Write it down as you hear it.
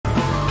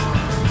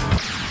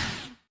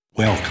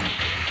Welcome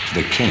to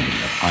the King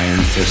of Iron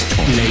Fist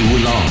Tournament. Lei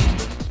Wulong.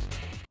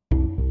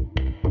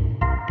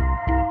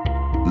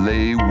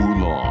 Lei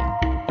Wulong,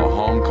 a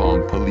Hong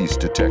Kong police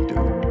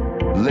detective.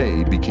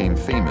 Lei became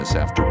famous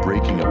after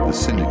breaking up the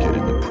syndicate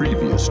in the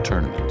previous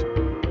tournament.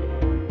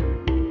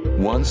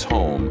 Once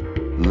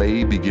home,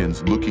 Lei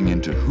begins looking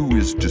into who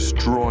is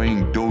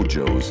destroying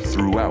dojos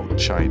throughout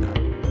China.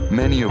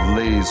 Many of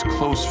Lei's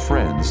close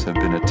friends have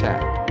been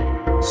attacked,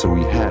 so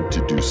he had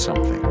to do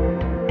something.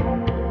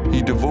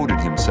 He devoted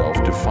himself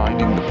to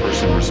finding the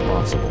person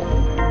responsible,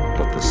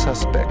 but the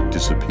suspect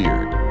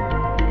disappeared.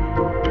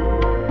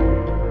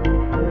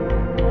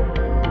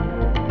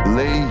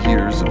 Lei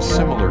hears of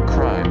similar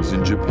crimes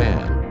in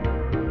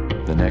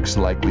Japan. The next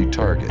likely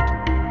target,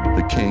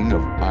 the King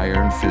of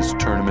Iron Fist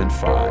Tournament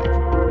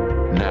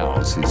 5.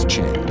 Now's his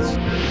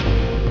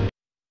chance.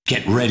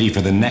 Get ready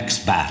for the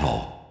next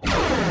battle.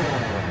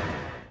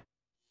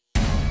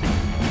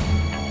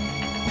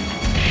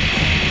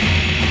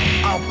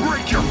 I'll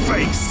break your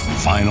face!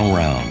 Final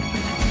round.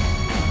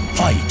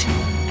 Fight!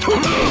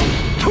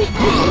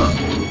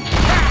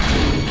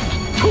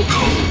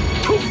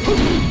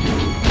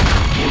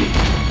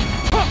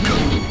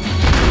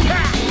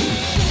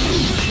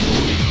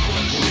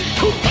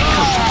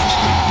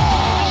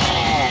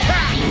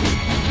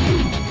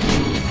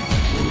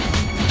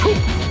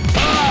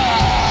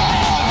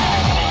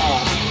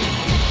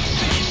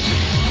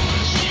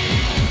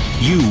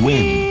 You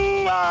win.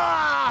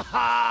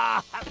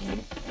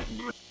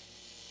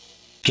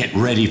 Get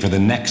ready for the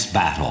next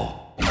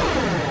battle.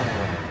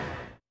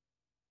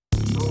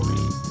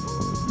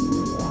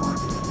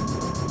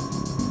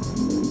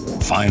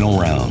 Final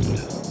round.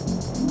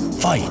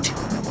 Fight!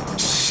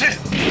 Sit!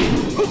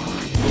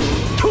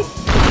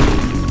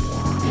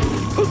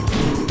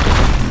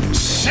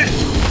 Sit!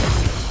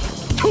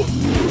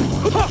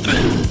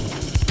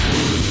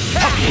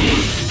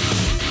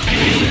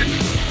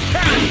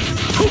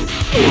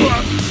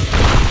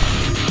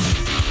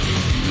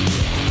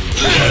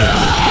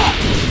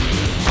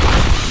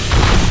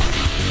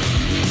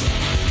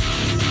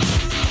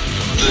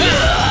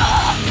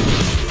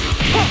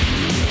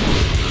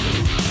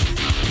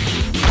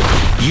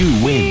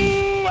 You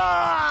win.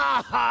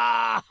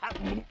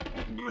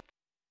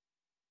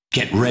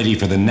 Get ready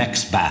for the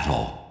next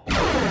battle.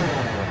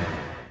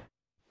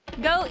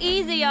 Go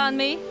easy on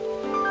me.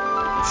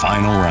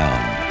 Final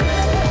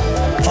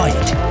round.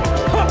 Fight!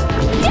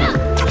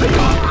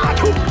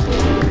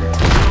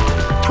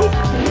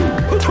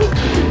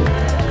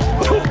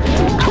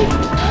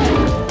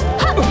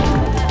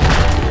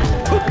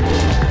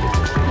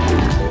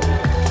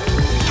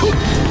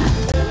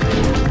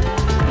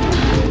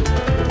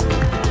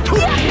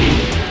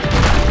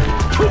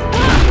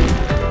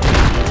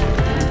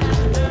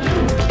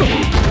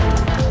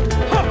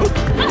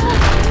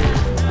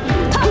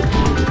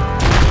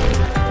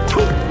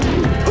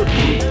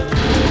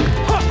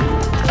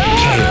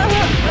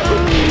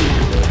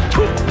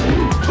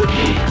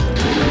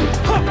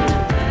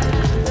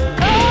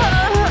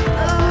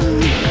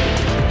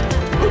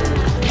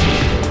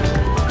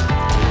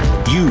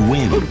 You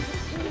win.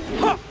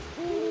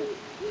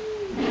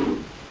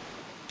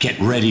 Get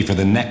ready for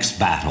the next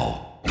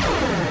battle.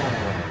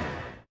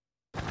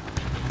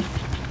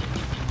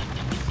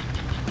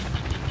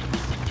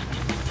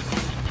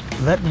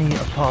 Let me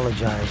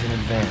apologize in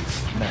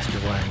advance, Master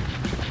Wang.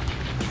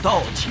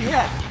 道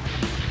歉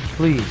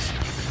Please,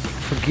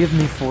 forgive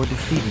me for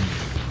defeating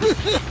you.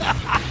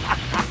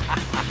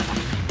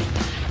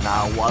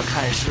 那我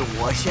看是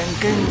我先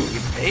跟你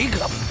赔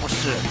个不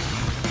是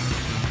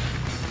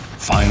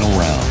Final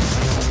round.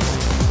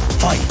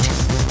 Fight!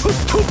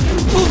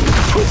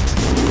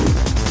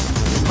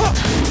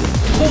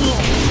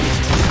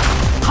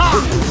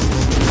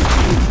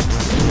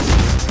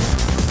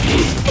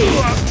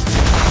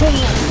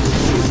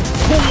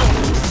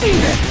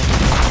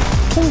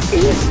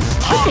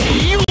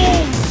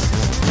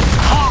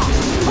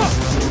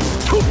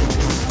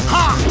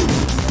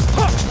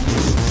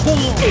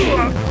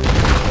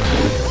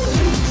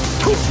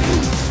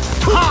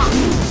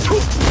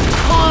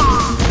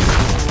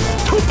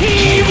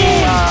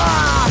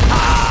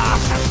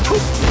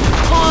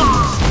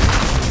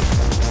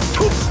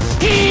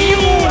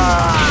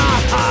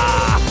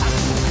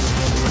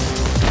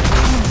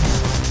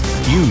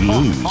 You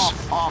lose.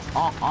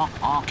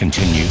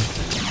 Continue.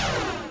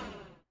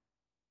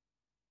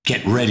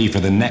 Get ready for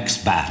the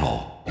next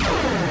battle.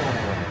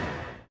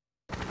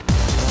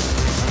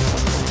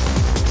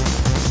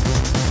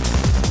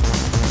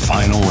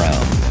 Final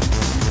round.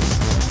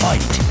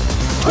 Fight!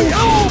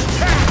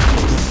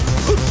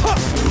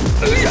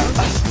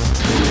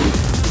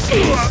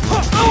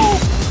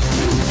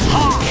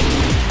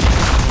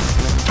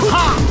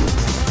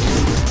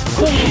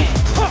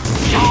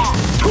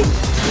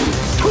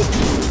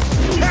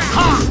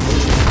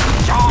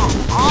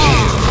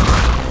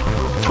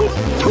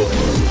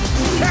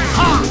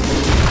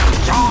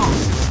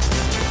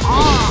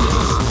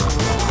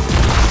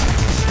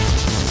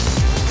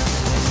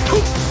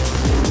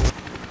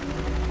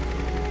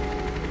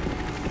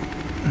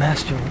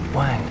 Master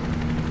Wang,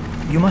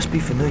 You must be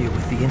familiar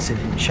with the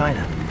incident in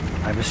China.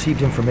 I've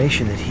received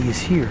information that he is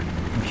here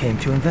and came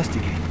to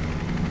investigate.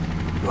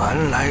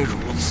 原来如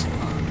此，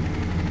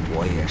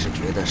我也是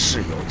觉得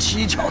事有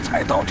蹊跷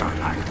才到这儿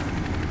来的。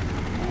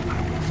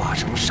发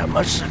生什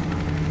么事了？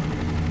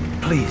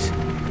 Please,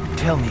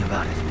 tell me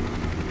about it.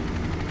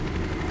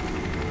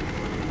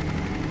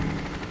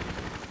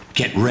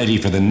 Get ready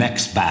for the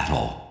next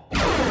battle.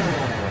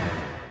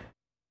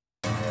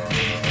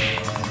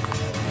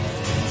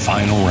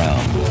 Final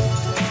round.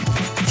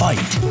 Fight!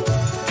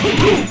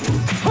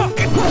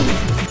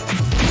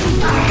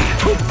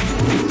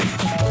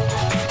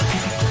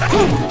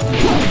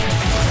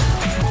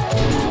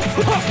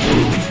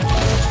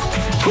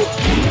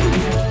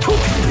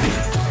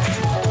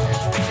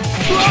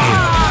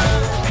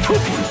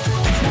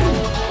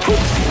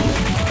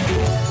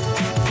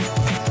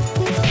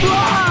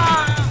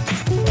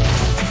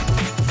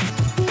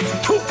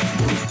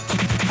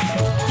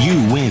 You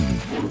win.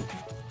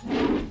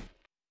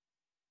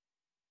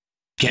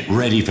 Get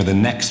ready for the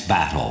next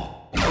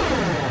battle.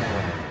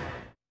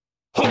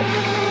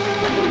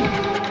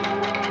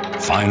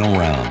 Final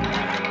round.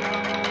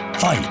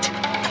 Fight!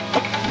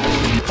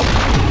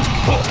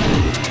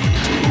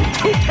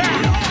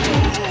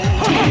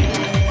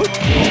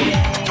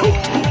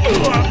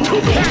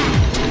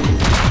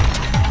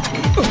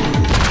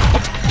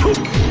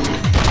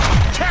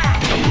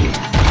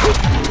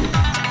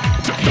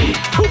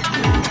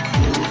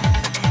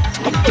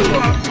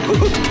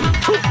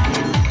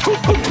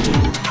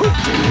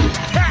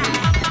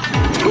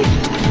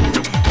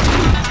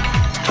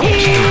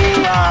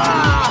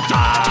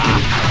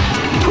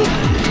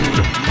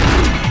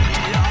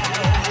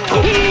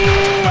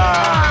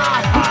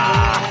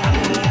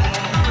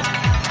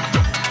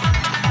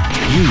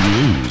 You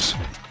lose.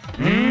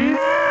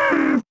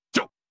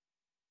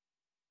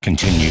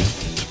 Continue.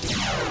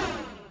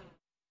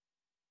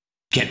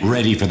 Get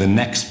ready for the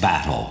next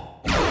battle.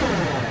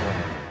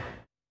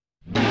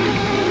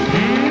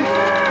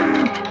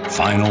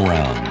 Final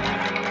round.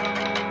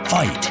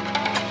 Fight!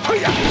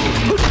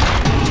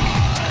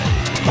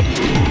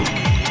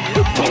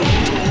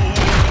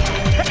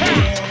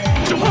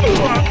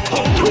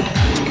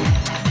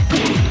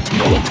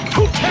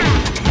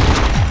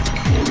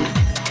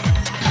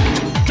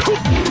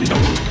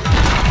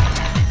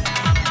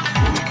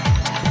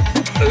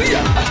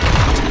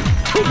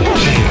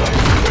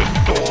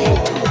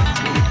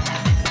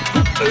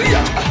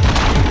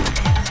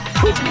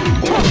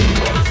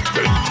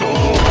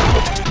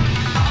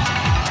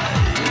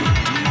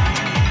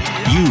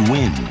 You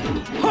win.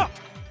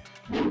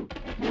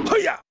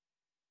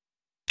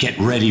 Get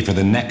ready for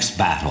the next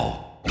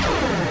battle.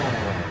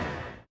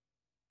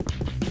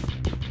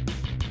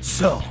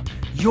 So,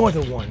 you're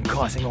the one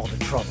causing all the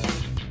trouble.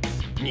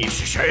 你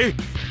是谁？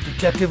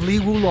 Detective Lei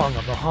Wulong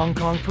of the Hong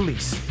Kong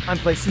Police. I'm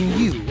placing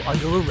you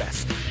under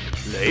arrest.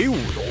 雷武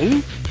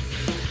龙，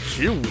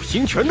持五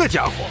行拳的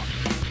家伙，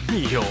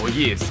有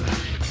意思。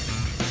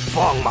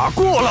放马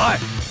过来！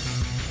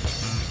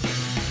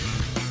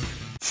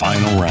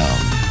 Final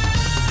round.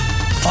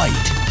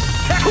 Fight!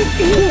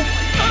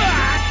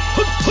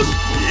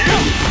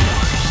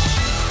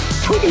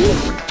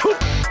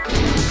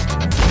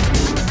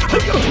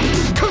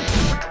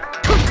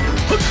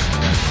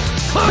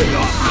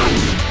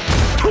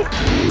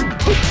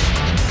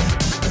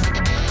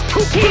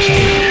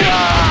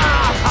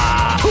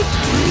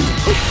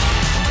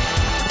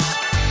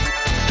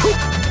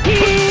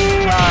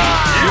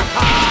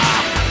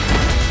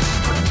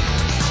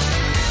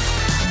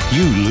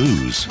 You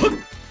lose.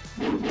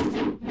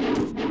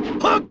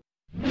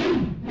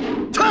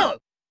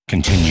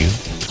 Continue.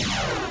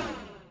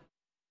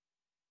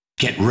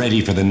 Get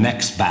ready for the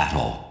next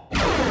battle.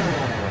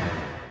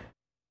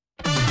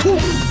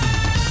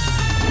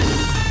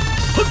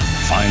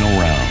 Final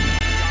round.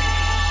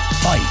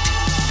 Fight!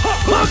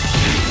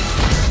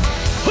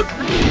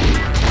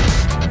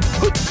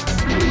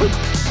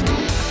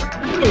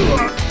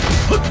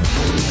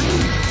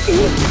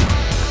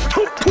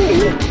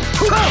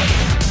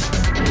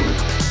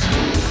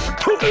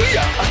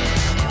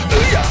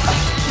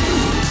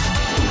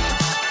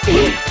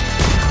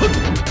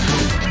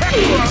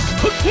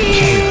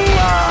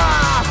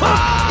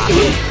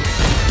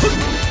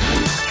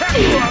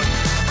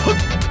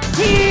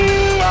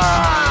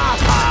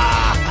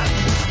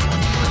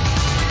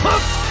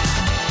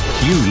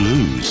 You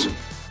lose.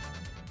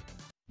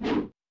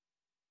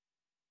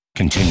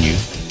 Continue.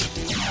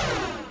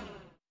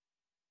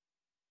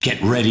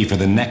 Get ready for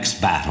the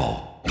next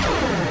battle.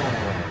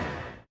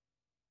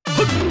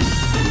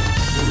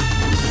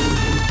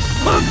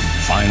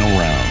 Final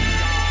round.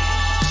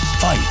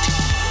 Fight!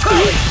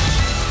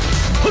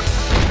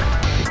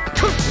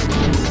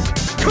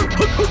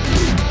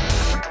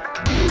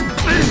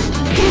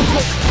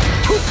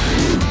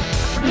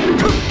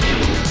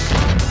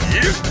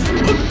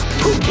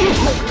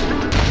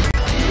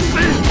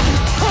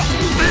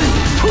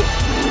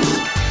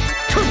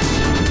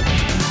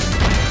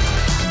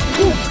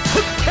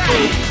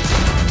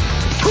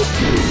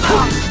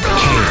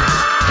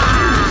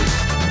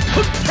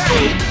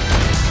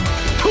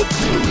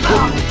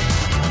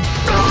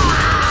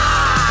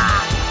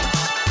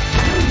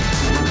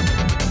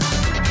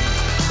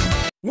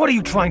 What are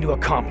you trying to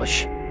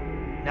accomplish?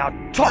 Now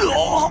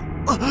talk!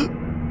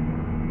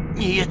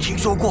 你也听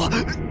说过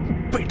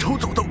被偷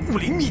走的武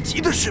林秘籍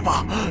的事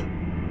吧？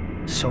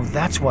 So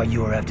that's why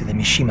you are after the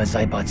Mishima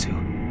Zaibatsu.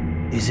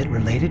 Is it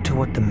related to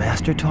what the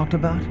master talked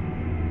about?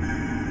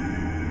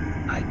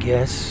 I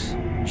guess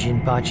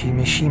Jinpachi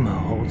Mishima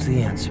holds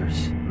the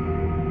answers.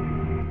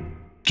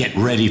 Get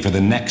ready for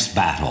the next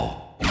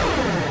battle.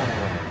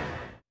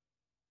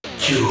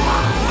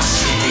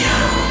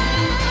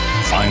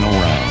 Final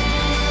round.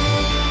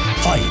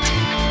 Fight.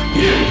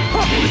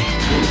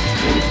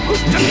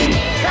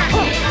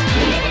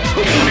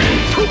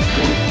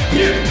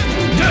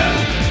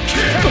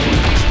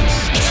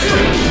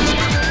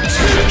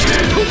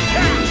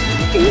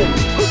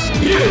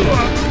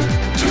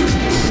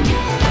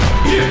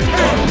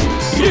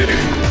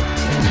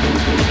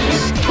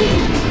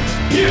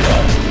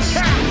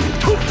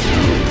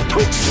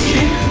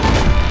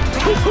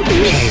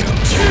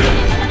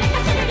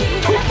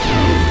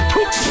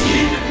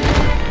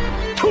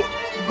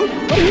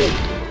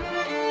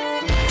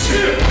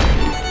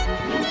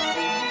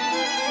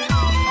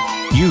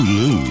 You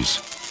lose.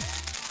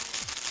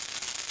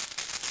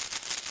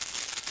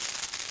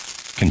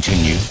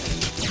 Continue.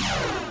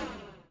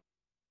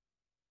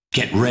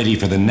 Get ready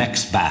for the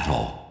next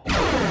battle.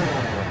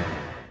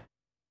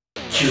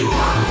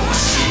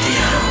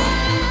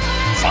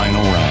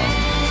 Final round.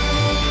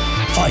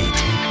 Fight.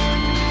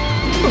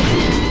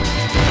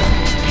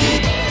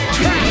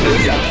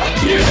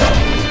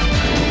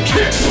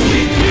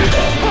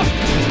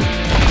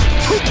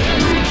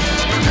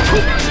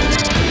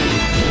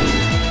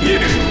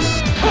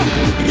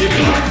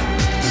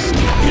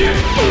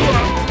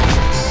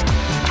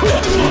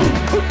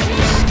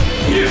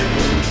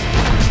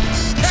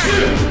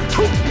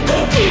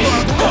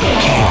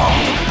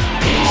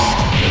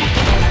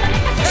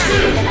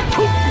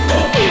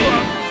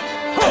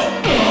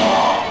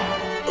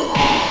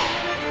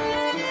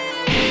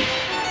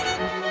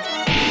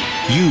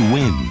 You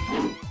win.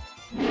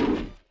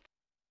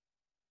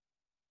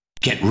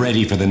 Get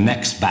ready for the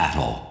next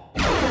battle.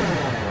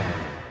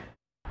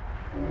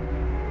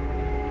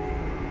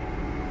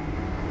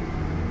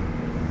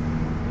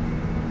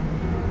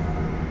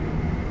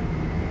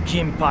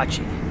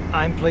 Jinpachi,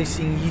 I'm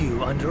placing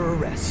you under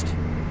arrest.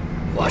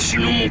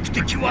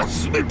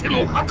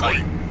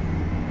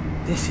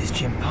 This is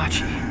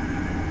Jinpachi.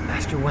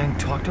 Master Wang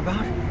talked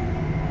about?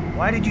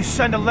 Why did you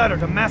send a letter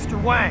to Master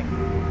Wang?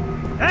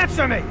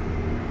 Answer me!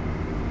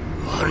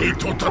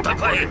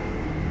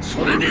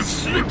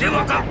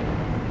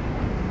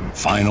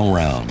 Final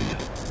round.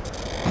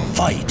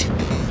 Fight.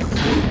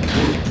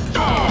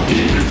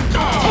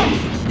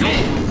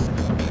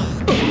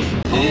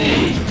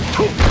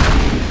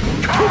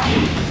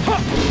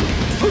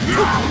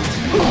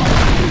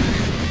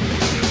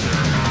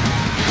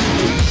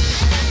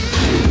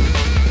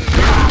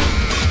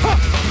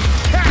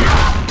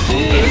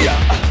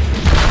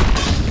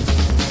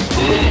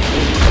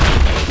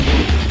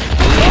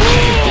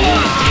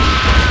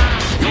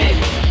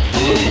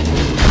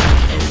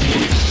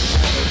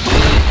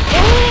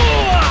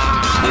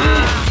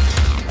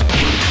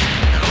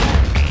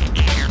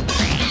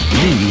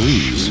 You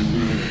lose.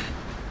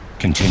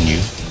 Continue.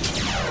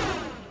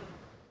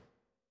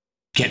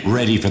 Get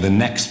ready for the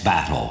next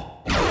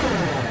battle.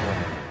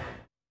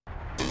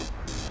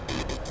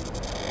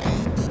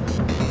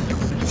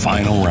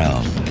 Final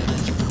round.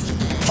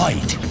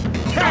 Fight.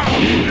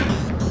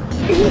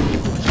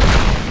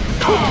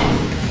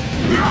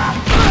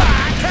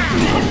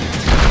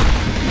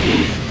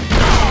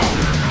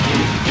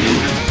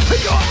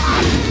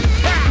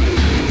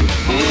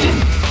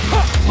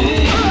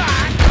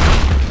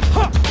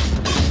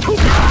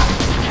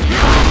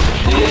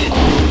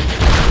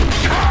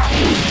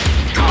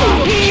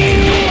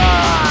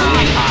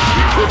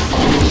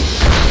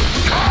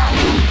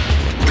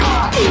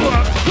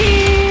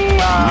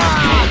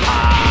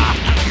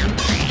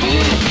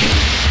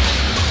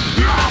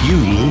 You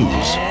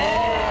lose.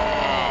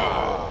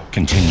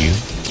 Continue.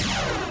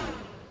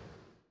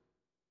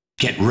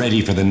 Get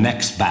ready for the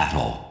next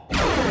battle.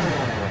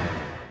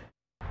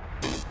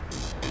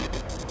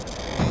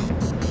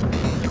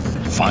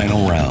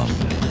 Final round.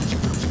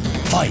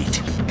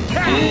 Fight.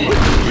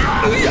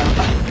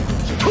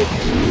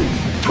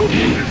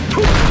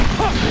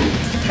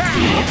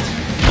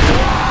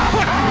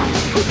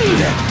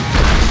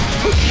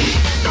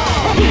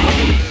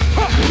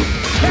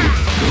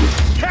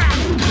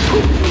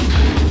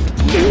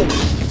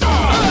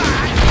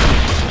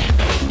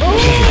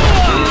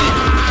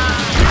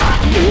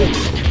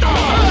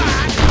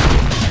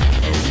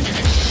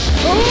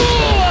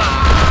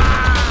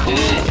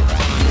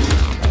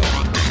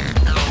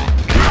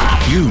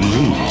 You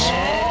lose.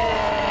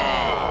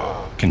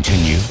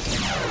 Continue.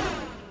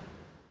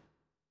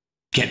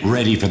 Get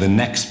ready for the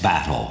next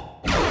battle.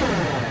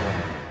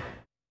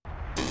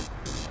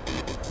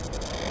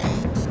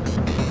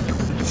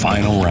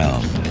 Final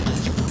round.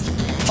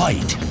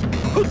 Fight.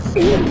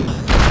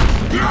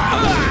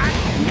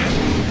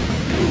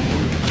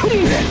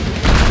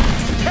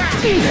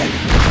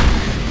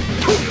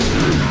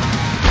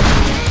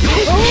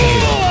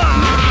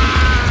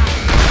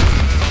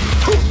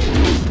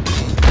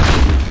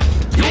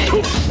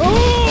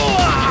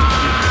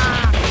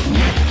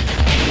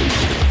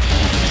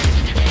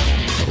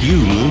 You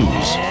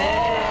lose.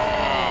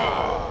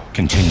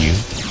 Continue.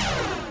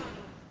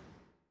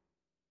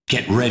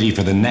 Get ready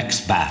for the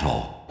next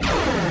battle.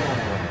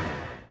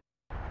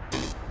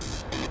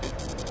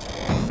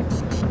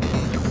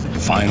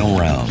 Final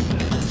round.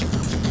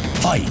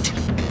 Fight.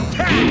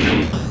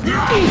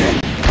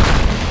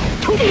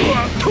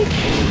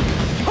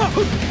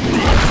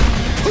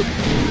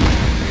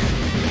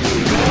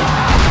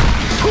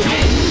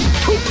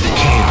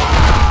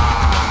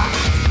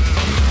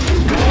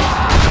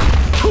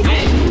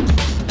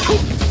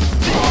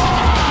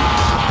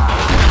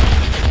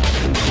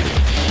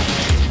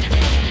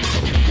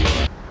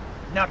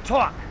 Now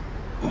talk.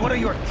 What are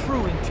your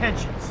true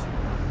intentions?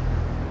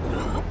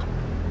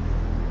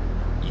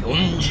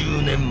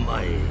 40年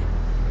前、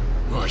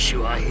わし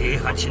は平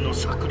八の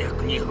策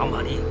略には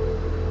まり、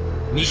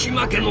三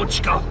島家の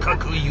地下深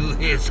く幽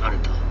閉され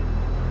た。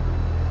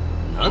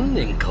何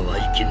年かは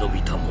生き延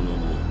びたもの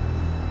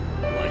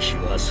の、わし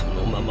はそ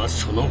のまま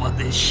その場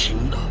で死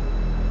んだ。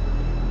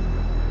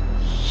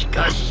し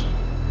かし、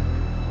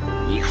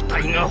肉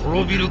体が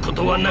滅びるこ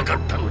とはなかっ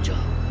たのじゃ。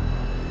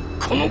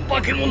この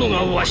化け物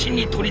がわし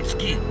に取り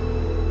付き、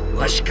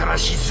わしから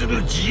死す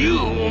る自由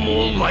を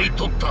も奪い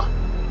取った。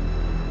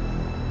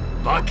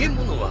化け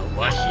物は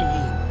わしに、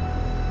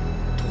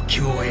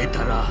時を得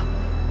たら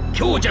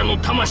強者の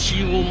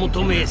魂を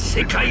求め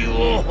世界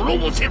を滅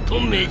ぼせと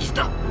命じ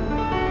た。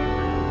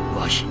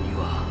わしに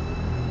は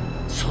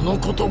その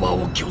言葉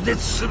を拒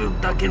絶する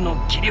だけの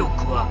気力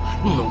は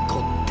残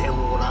って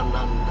おら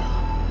なんだ。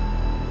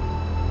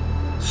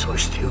そ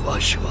して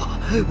わしは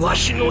わ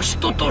しの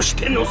人とし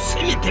ての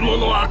せめても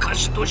の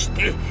証とし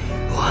て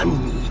ワン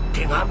に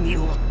手紙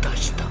を出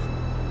した。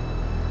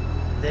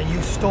Then you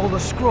stole the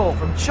scroll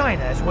from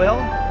China as well?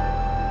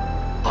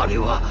 あれ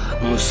は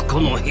息子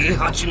の平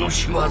八の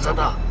仕業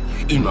だ。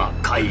今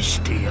返し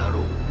てやろ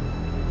う。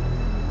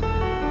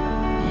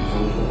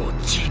もう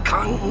時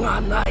間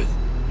がない。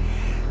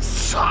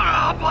さ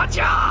らば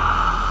じゃ。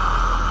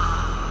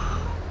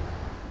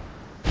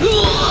うわ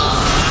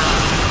っ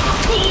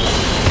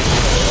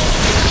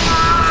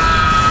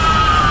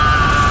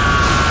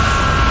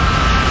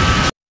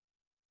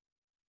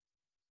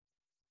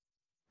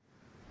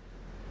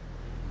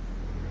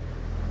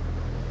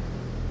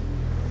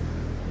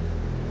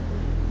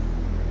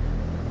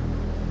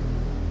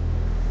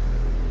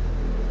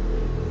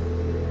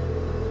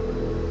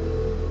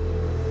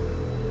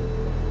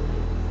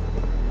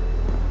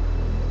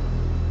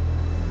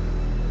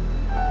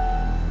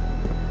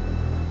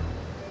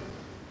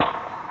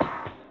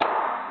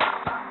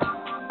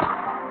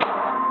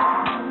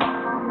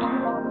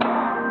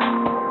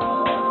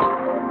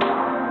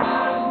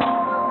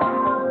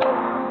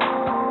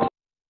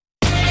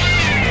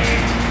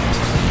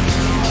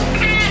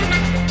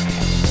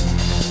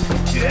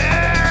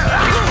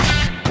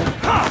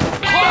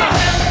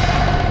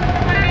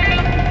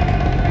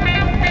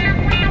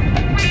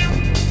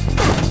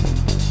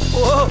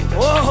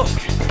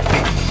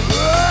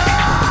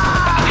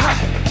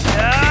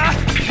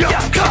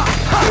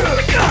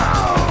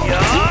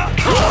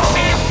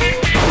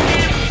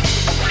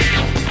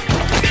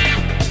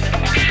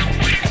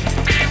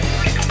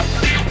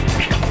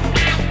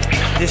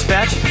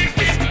Dispatch,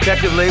 this is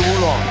Detective Lei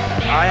Wulong.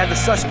 I have the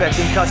suspect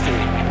in custody.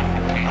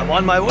 I'm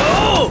on my way.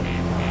 Oh!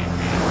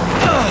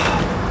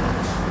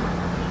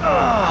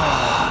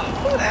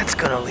 That's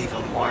gonna leave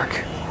a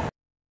mark.